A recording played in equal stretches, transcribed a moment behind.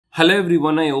Hello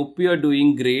everyone, I hope you are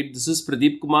doing great. This is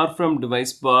Pradeep Kumar from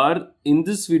DeviceBAR. In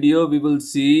this video, we will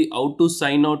see how to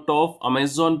sign out of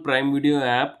Amazon Prime Video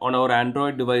app on our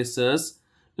Android devices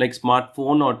like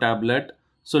smartphone or tablet.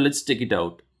 So let's check it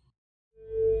out.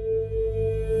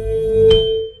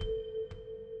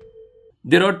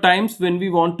 There are times when we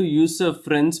want to use a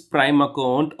friend's Prime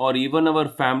account or even our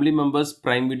family member's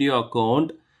Prime Video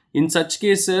account. In such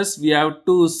cases, we have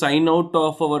to sign out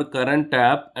of our current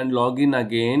app and log in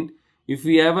again. If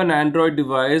we have an Android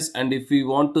device and if we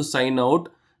want to sign out,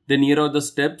 then here are the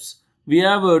steps. We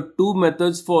have two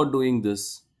methods for doing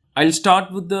this. I'll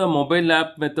start with the mobile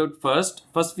app method first.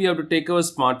 First, we have to take our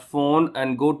smartphone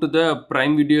and go to the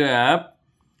Prime Video app.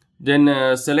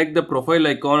 Then select the profile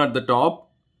icon at the top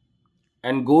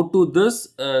and go to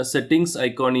this settings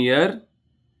icon here.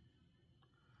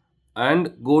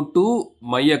 And go to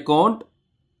my account,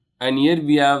 and here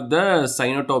we have the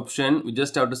sign out option. We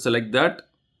just have to select that.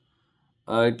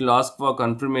 It will ask for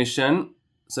confirmation.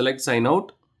 Select sign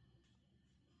out.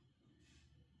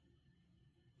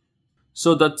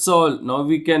 So that's all. Now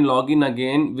we can log in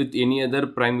again with any other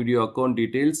Prime Video account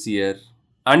details here.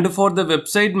 And for the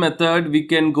website method, we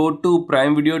can go to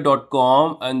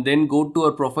primevideo.com and then go to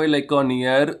our profile icon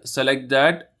here. Select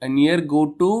that, and here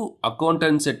go to account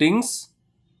and settings.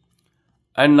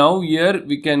 And now here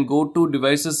we can go to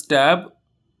devices tab.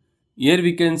 Here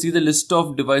we can see the list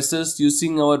of devices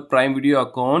using our Prime Video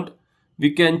account.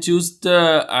 We can choose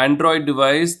the Android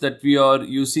device that we are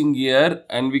using here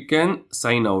and we can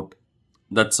sign out.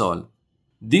 That's all.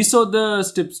 These are the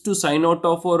steps to sign out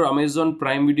of our Amazon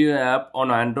Prime Video app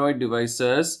on Android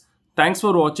devices. Thanks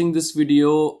for watching this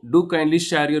video. Do kindly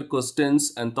share your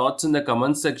questions and thoughts in the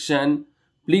comment section.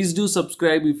 Please do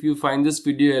subscribe if you find this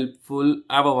video helpful.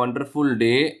 Have a wonderful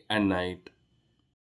day and night.